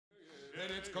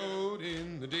Then it's code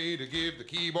in the data, give the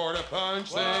keyboard a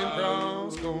punch, then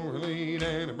cross, correlate,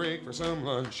 and a break for some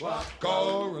lunch.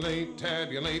 Correlate,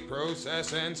 tabulate,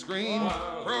 process, and screen.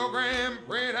 Program,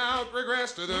 print out,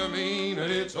 regress to the mean,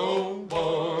 and it's, oh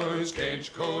boys, can't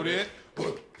you code it?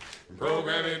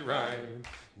 Program it right.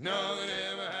 Nothing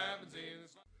ever happens in the...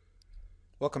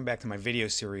 Welcome back to my video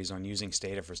series on using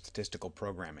Stata for statistical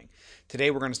programming.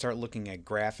 Today we're going to start looking at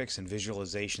graphics and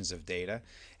visualizations of data,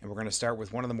 and we're going to start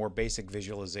with one of the more basic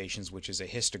visualizations, which is a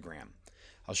histogram.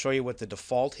 I'll show you what the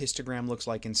default histogram looks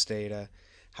like in Stata,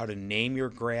 how to name your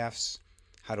graphs,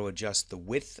 how to adjust the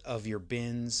width of your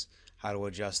bins, how to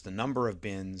adjust the number of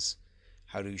bins,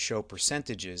 how to show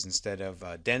percentages instead of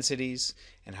densities,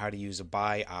 and how to use a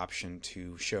by option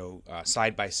to show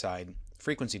side-by-side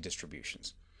frequency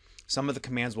distributions. Some of the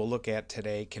commands we'll look at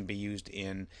today can be used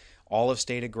in all of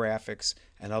Stata graphics,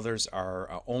 and others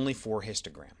are only for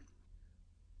histogram.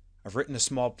 I've written a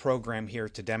small program here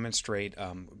to demonstrate,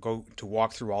 to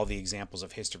walk through all the examples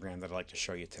of histogram that I'd like to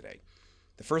show you today.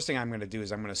 The first thing I'm going to do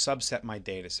is I'm going to subset my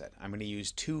dataset. I'm going to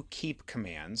use two keep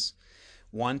commands.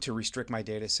 One to restrict my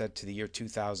dataset to the year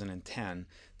 2010,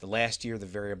 the last year the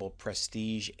variable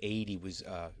prestige 80 was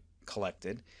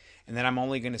collected. And then I'm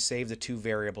only going to save the two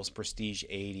variables prestige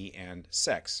 80 and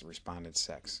sex, respondent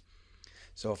sex.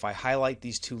 So if I highlight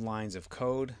these two lines of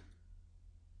code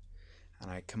and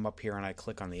I come up here and I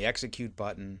click on the execute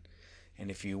button, and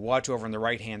if you watch over on the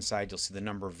right hand side, you'll see the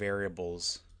number of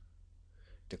variables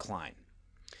decline.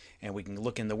 And we can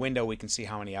look in the window, we can see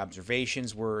how many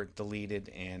observations were deleted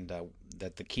and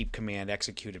that the keep command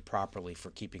executed properly for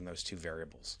keeping those two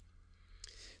variables.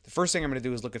 The first thing I'm going to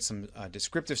do is look at some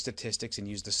descriptive statistics and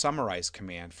use the summarize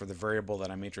command for the variable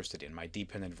that I'm interested in, my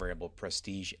dependent variable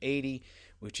prestige 80,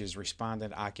 which is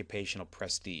respondent occupational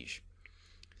prestige.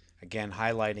 Again,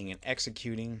 highlighting and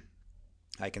executing,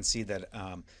 I can see that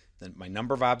my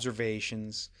number of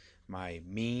observations, my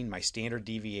mean, my standard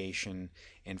deviation,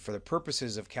 and for the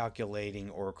purposes of calculating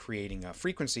or creating a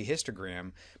frequency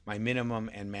histogram, my minimum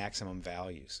and maximum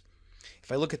values.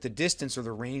 If I look at the distance or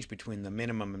the range between the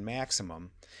minimum and maximum,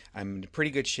 I'm in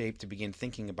pretty good shape to begin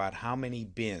thinking about how many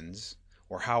bins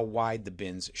or how wide the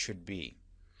bins should be.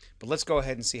 But let's go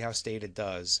ahead and see how Stata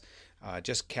does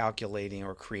just calculating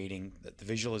or creating the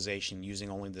visualization using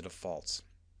only the defaults.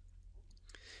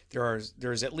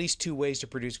 There's at least two ways to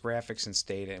produce graphics in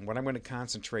Stata, and what I'm going to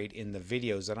concentrate in the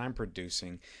videos that I'm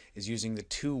producing is using the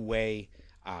two-way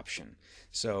option.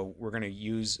 So we're going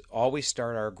to always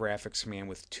start our graphics command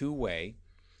with two-way,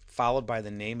 followed by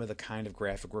the name of the kind of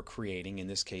graphic we're creating, in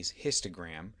this case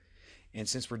histogram. And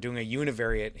since we're doing a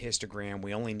univariate histogram,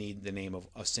 we only need the name of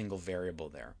a single variable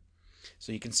there.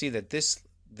 So you can see that this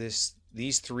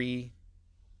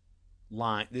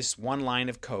one line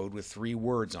of code with 3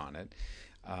 words on it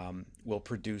will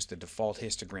produce the default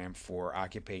histogram for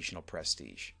occupational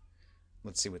prestige.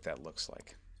 Let's see what that looks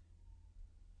like.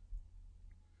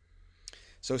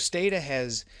 So Stata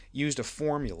has used a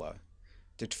formula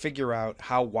to figure out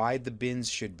how wide the bins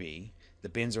should be. The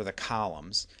bins are the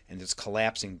columns, and it's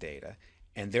collapsing data,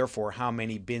 and therefore how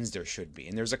many bins there should be.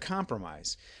 And there's a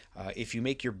compromise. If you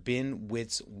make your bin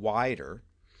widths wider,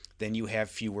 then you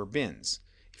have fewer bins.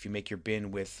 If you make your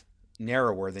bin width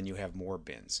narrower, then you have more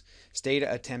bins.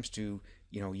 Stata attempts to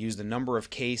use the number of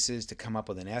cases to come up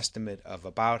with an estimate of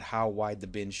about how wide the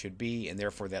bin should be, and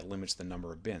therefore that limits the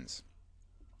number of bins.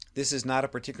 This is not a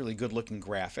particularly good looking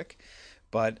graphic,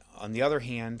 but on the other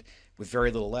hand, with very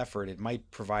little effort, it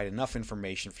might provide enough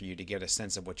information for you to get a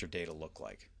sense of what your data look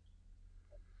like.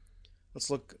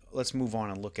 Let's move on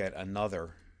and look at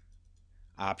another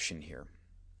option here.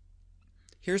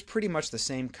 Here's pretty much the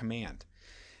same command.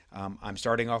 I'm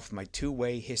starting off with my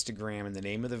two-way histogram and the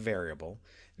name of the variable.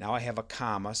 Now I have a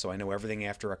comma, so I know everything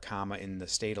after a comma in the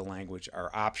Stata language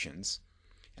are options.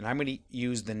 And I'm going to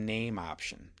use the name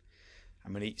option.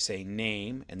 I'm going to say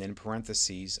name, and then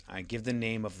parentheses, I give the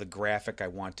name of the graphic I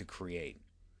want to create.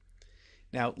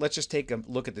 Now let's just take a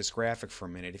look at this graphic for a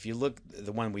minute. If you look,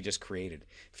 the one we just created,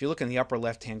 if you look in the upper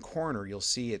left-hand corner, you'll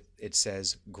see it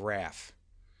says graph.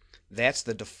 That's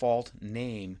the default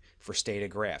name for Stata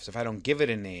graphs. If I don't give it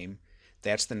a name,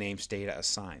 that's the name Stata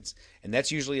assigns. And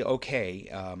that's usually okay.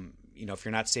 If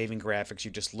you're not saving graphics,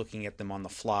 you're just looking at them on the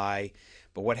fly.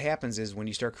 But what happens is when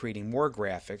you start creating more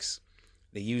graphics,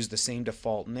 they use the same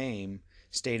default name.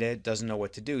 Stata doesn't know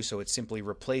what to do, so it simply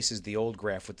replaces the old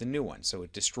graph with the new one. So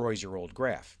it destroys your old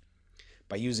graph.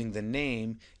 By using the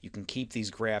name, you can keep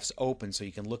these graphs open so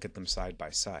you can look at them side by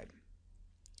side.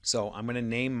 So I'm going to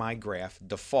name my graph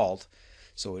default,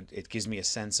 so it gives me a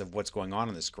sense of what's going on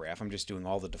in this graph. I'm just doing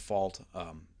all the default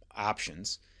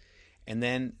options. And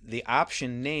then the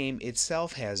option name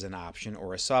itself has an option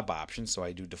or a sub-option, so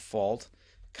I do default,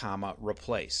 comma,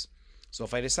 replace. So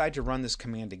if I decide to run this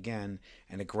command again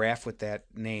and a graph with that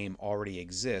name already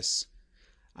exists,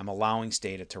 I'm allowing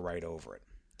Stata to write over it.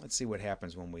 Let's see what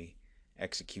happens when we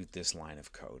execute this line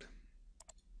of code.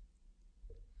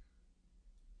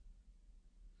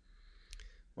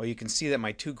 Well, you can see that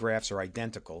my two graphs are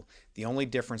identical. The only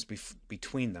difference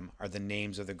between them are the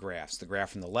names of the graphs. The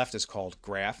graph on the left is called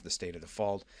graph, the Stata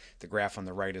default. The graph on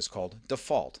the right is called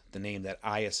default, the name that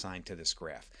I assigned to this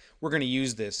graph. We're going to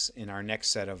use this in our next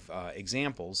set of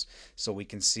examples so we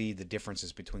can see the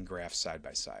differences between graphs side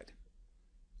by side.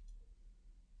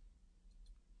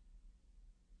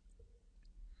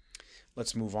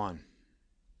 Let's move on.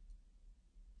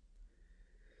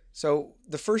 So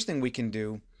the first thing we can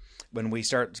do when we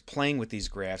start playing with these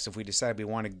graphs, if we decide we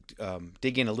want to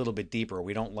dig in a little bit deeper, or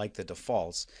we don't like the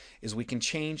defaults, is we can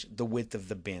change the width of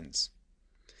the bins.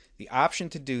 The option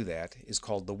to do that is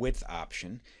called the width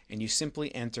option, and you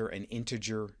simply enter an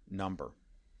integer number.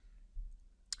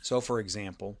 So for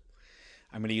example,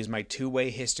 I'm going to use my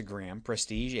two-way histogram,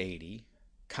 prestige 80,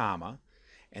 comma,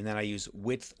 and then I use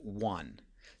width 1.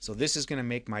 So this is going to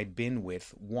make my bin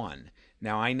width 1.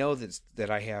 Now I know that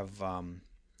I have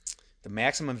the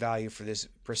maximum value for this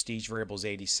prestige variable is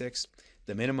 86.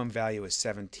 The minimum value is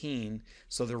 17.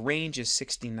 So the range is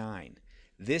 69.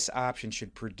 This option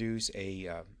should produce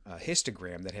a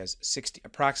histogram that has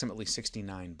approximately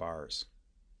 69 bars.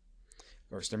 Of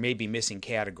course, there may be missing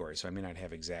categories, so I may not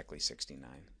have exactly 69.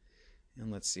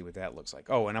 And let's see what that looks like.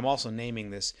 Oh, and I'm also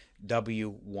naming this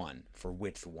W1 for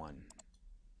width 1.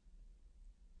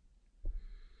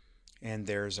 And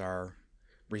there's our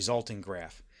resulting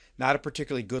graph. Not a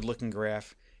particularly good looking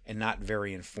graph and not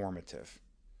very informative.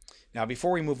 Now before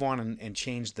we move on and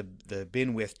change the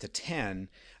bin width to 10,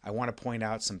 I want to point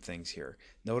out some things here.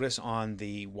 Notice on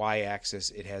the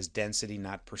y-axis it has density,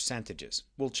 not percentages.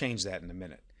 We'll change that in a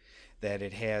minute. That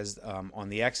it has on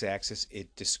the x-axis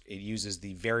it uses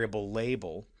the variable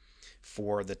label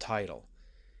for the title.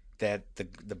 That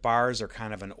the bars are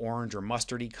kind of an orange or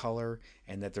mustardy color,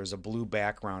 and that there's a blue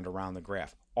background around the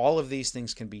graph. All of these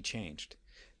things can be changed.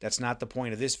 That's not the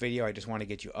point of this video. I just want to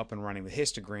get you up and running with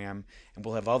Histogram, and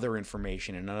we'll have other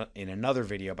information in another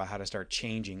video about how to start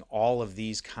changing all of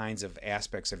these kinds of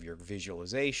aspects of your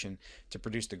visualization to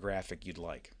produce the graphic you'd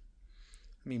like.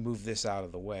 Let me move this out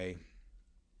of the way.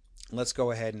 Let's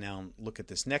go ahead and now look at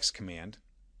this next command,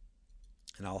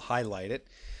 and I'll highlight it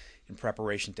in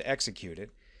preparation to execute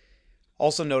it.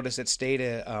 Also notice that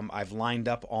Stata, I've lined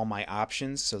up all my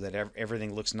options so that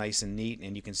everything looks nice and neat,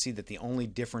 and you can see that the only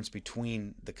difference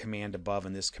between the command above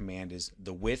and this command is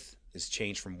the width is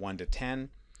changed from 1 to 10, and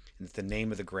that the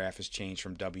name of the graph is changed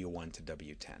from W1 to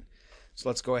W10. So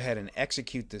let's go ahead and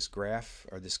execute this graph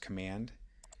or this command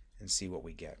and see what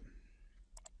we get.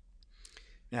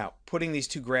 Now, putting these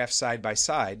two graphs side by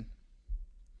side,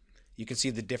 you can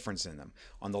see the difference in them.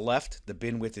 On the left, the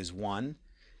bin width is 1,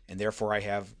 and therefore I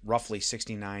have roughly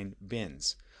 69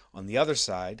 bins. On the other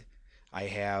side, I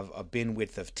have a bin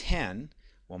width of 10.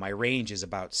 Well, my range is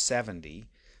about 70,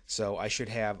 so I should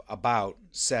have about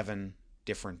 7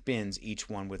 different bins, each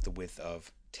one with the width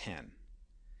of 10.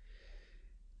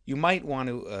 You might want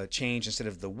to change, instead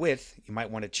of the width, you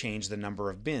might want to change the number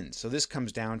of bins. So this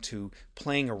comes down to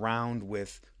playing around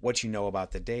with what you know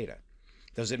about the data.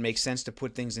 Does it make sense to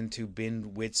put things into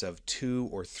bin widths of 2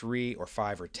 or 3 or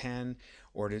 5 or 10?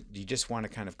 Or do you just want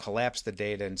to kind of collapse the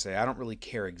data and say, I don't really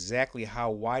care exactly how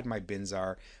wide my bins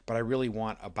are, but I really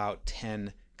want about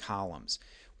 10 columns.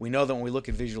 We know that when we look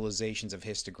at visualizations of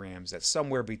histograms, that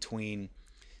somewhere between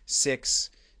 6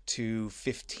 to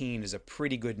 15 is a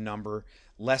pretty good number.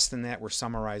 Less than that, we're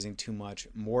summarizing too much.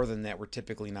 More than that, we're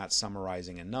typically not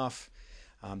summarizing enough.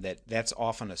 That's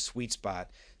often a sweet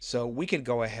spot. So we could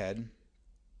go ahead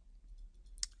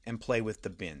and play with the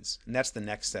bins. And that's the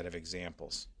next set of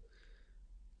examples.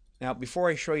 Now, before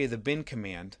I show you the bin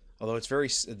command, although it's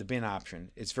the bin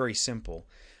option, it's very simple.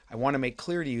 I want to make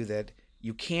clear to you that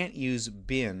you can't use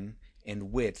bin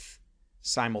and width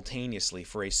simultaneously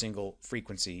for a single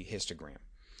frequency histogram.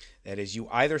 That is, you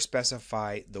either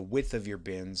specify the width of your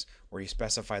bins or you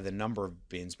specify the number of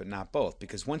bins, but not both,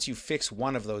 because once you fix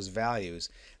one of those values,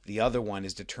 the other one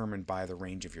is determined by the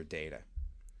range of your data.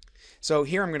 So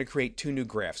here I'm going to create two new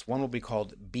graphs. One will be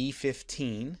called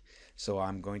B15, so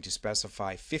I'm going to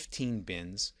specify 15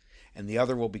 bins, and the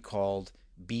other will be called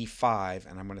B5,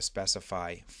 and I'm going to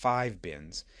specify 5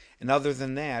 bins. And other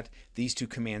than that, these two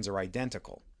commands are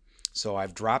identical. So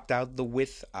I've dropped out the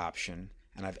width option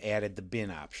and I've added the bin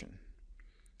option.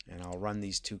 And I'll run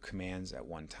these two commands at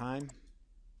one time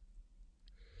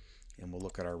and we'll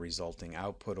look at our resulting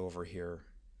output over here.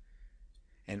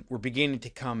 And we're beginning to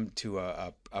come to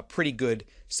a pretty good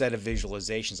set of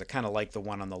visualizations. I kind of like the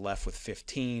one on the left with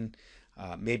 15.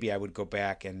 Maybe I would go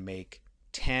back and make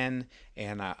 10,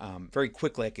 and very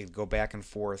quickly I could go back and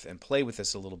forth and play with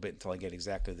this a little bit until I get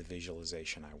exactly the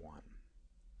visualization I want.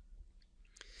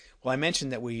 Well, I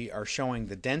mentioned that we are showing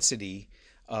the density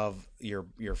of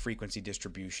your frequency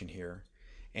distribution here,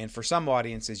 and for some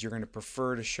audiences you're going to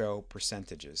prefer to show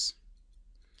percentages.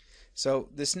 So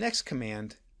this next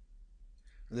command,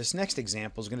 this next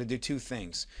example, is going to do two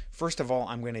things. First of all,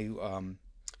 I'm going to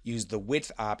use the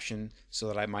width option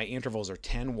so that my intervals are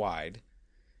 10 wide,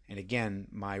 and again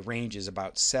my range is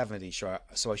about 70,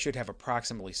 so I should have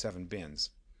approximately 7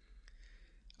 bins.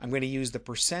 I'm going to use the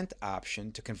percent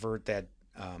option to convert that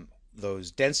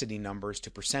those density numbers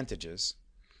to percentages,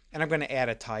 and I'm going to add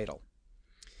a title.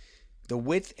 The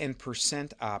width and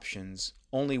percent options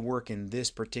only work in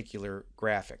this particular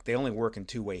graphic. They only work in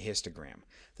two-way histogram.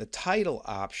 The title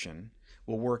option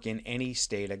will work in any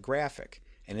Stata graphic,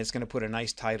 and it's going to put a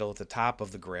nice title at the top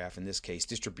of the graph, in this case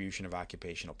Distribution of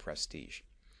Occupational Prestige.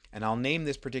 And I'll name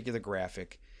this particular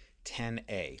graphic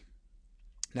 10A.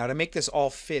 Now, to make this all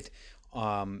fit,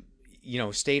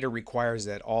 Stata requires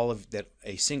that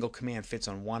a single command fits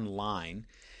on one line,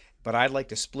 but I'd like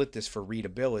to split this for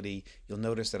readability. You'll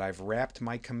notice that I've wrapped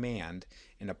my command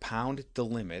in a pound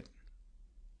delimit,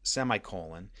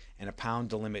 semicolon, and a pound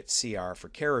delimit CR for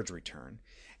carriage return,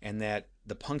 and that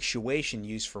the punctuation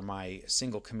used for my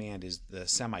single command is the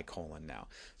semicolon now.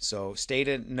 So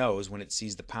Stata knows when it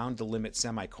sees the pound delimit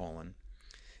semicolon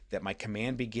that my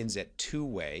command begins at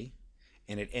two-way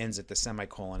and it ends at the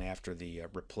semicolon after the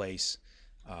replace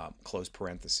close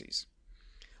parentheses.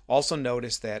 Also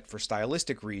notice that for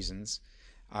stylistic reasons,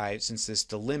 since this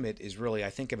delimit is really, I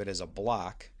think of it as a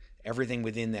block, everything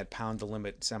within that pound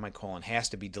delimit semicolon has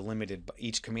to be delimited,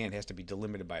 each command has to be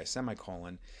delimited by a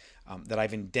semicolon, that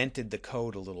I've indented the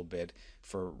code a little bit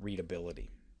for readability.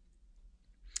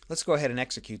 Let's go ahead and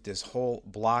execute this whole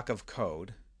block of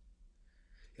code.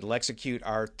 It'll execute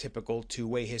our typical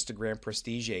two-way histogram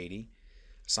Prestige 80,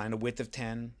 assign a width of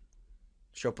 10,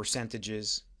 show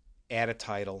percentages, add a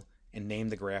title, and name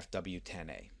the graph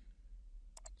W10A.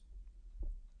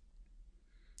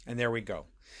 And there we go.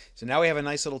 So now we have a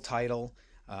nice little title.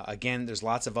 Again, there's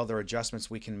lots of other adjustments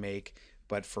we can make,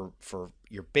 but for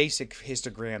your basic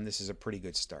histogram, this is a pretty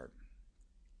good start.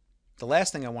 The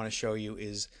last thing I want to show you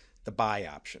is the by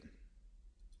option.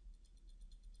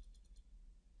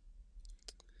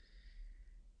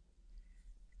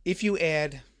 If you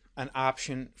add an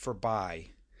option for by,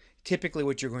 typically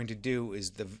what you're going to do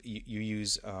is you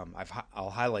use, I'll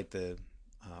highlight the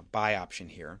by option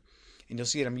here, and you'll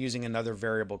see that I'm using another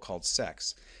variable called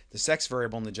sex. The sex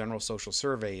variable in the General Social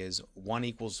Survey is 1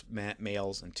 equals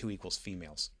males and 2 equals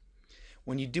females.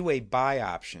 When you do a by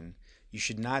option, you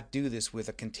should not do this with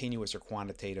a continuous or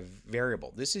quantitative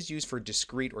variable. This is used for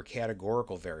discrete or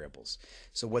categorical variables.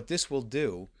 So what this will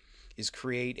do is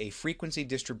create a frequency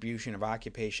distribution of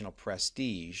occupational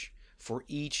prestige for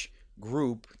each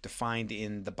group defined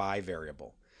in the by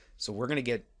variable. So we're going to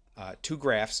get two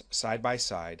graphs side by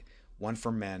side, one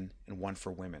for men and one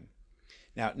for women.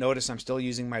 Now notice I'm still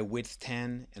using my width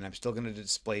 10, and I'm still going to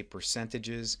display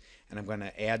percentages, and I'm going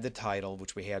to add the title,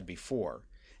 which we had before,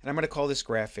 and I'm going to call this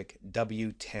graphic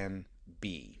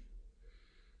W10B.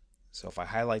 So if I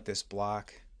highlight this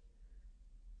block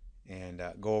and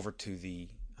go over to the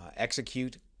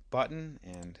execute button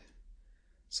and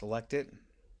select it,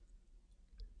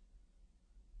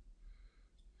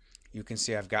 you can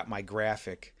see I've got my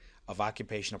graphic of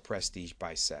occupational prestige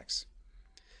by sex.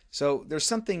 So there's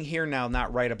something here now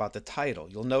not right about the title.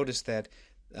 You'll notice that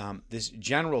this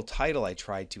general title I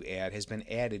tried to add has been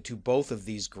added to both of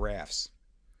these graphs.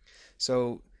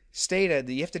 So Stata,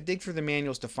 you have to dig through the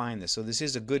manuals to find this. So this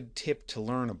is a good tip to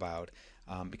learn about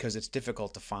because it's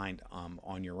difficult to find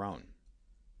on your own.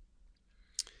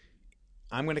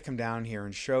 I'm going to come down here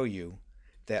and show you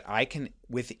that I can,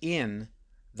 within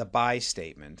the by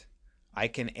statement, I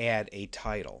can add a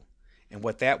title. And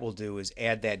what that will do is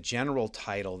add that general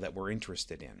title that we're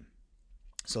interested in.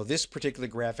 So this particular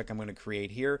graphic I'm going to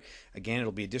create here, again,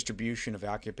 it'll be a distribution of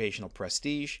occupational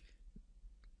prestige.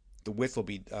 The width will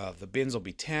be, the bins will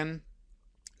be 10.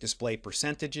 Display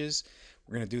percentages.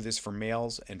 We're going to do this for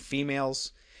males and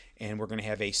females, and we're going to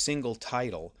have a single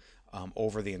title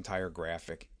over the entire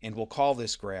graphic, and we'll call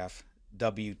this graph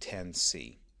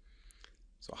W10C.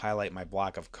 So highlight my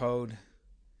block of code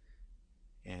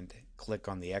and click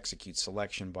on the execute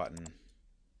selection button,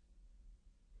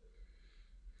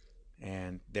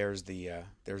 and there's the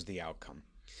outcome.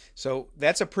 So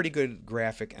that's a pretty good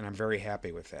graphic, and I'm very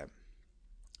happy with that.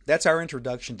 That's our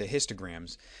introduction to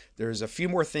histograms. There's a few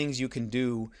more things you can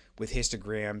do with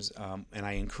histograms, and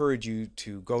I encourage you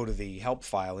to go to the help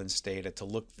file in Stata to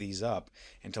look these up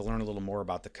and to learn a little more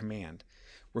about the command.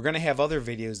 We're going to have other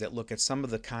videos that look at some of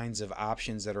the kinds of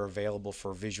options that are available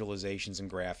for visualizations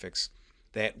and graphics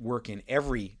that work in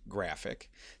every graphic,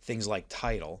 things like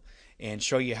title, and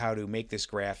show you how to make this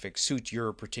graphic suit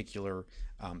your particular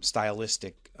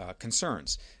stylistic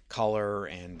concerns, color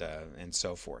and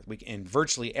so forth. And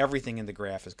virtually everything in the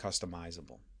graph is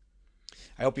customizable.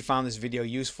 I hope you found this video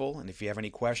useful, and if you have any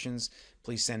questions,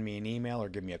 please send me an email or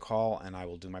give me a call, and I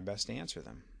will do my best to answer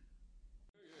them.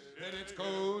 And it's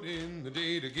code in the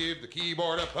data, give the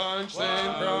keyboard a punch,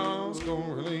 then cross,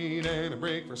 correlate, and a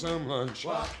break for some lunch.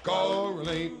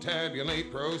 Correlate,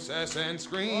 tabulate, process, and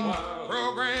screen.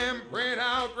 Program, print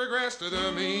out, regress to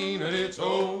the mean. And it's,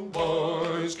 oh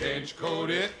boys, can't you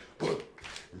code it?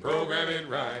 Program it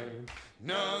right.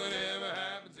 Nothing ever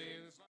happens.